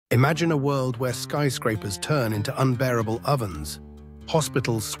Imagine a world where skyscrapers turn into unbearable ovens,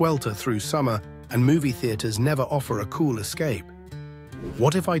 hospitals swelter through summer, and movie theaters never offer a cool escape.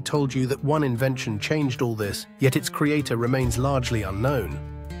 What if I told you that one invention changed all this, yet its creator remains largely unknown?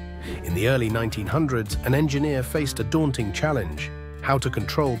 In the early 1900s, an engineer faced a daunting challenge: how to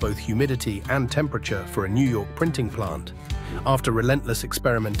control both humidity and temperature for a New York printing plant. After relentless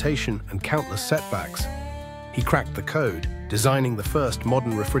experimentation and countless setbacks, he cracked the code, designing the first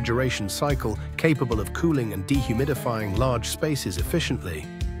modern refrigeration cycle capable of cooling and dehumidifying large spaces efficiently.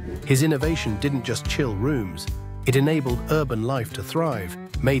 His innovation didn't just chill rooms, it enabled urban life to thrive,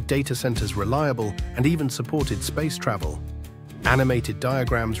 made data centers reliable, and even supported space travel. Animated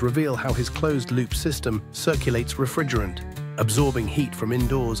diagrams reveal how his closed-loop system circulates refrigerant, absorbing heat from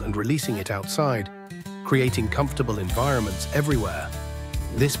indoors and releasing it outside, creating comfortable environments everywhere.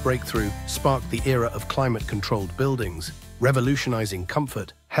 This breakthrough sparked the era of climate-controlled buildings, revolutionizing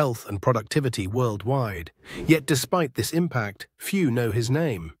comfort, health, and productivity worldwide. Yet despite this impact, few know his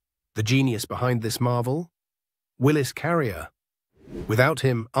name. The genius behind this marvel? Willis Carrier. Without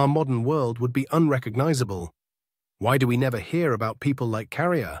him, our modern world would be unrecognizable. Why do we never hear about people like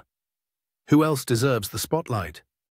Carrier? Who else deserves the spotlight?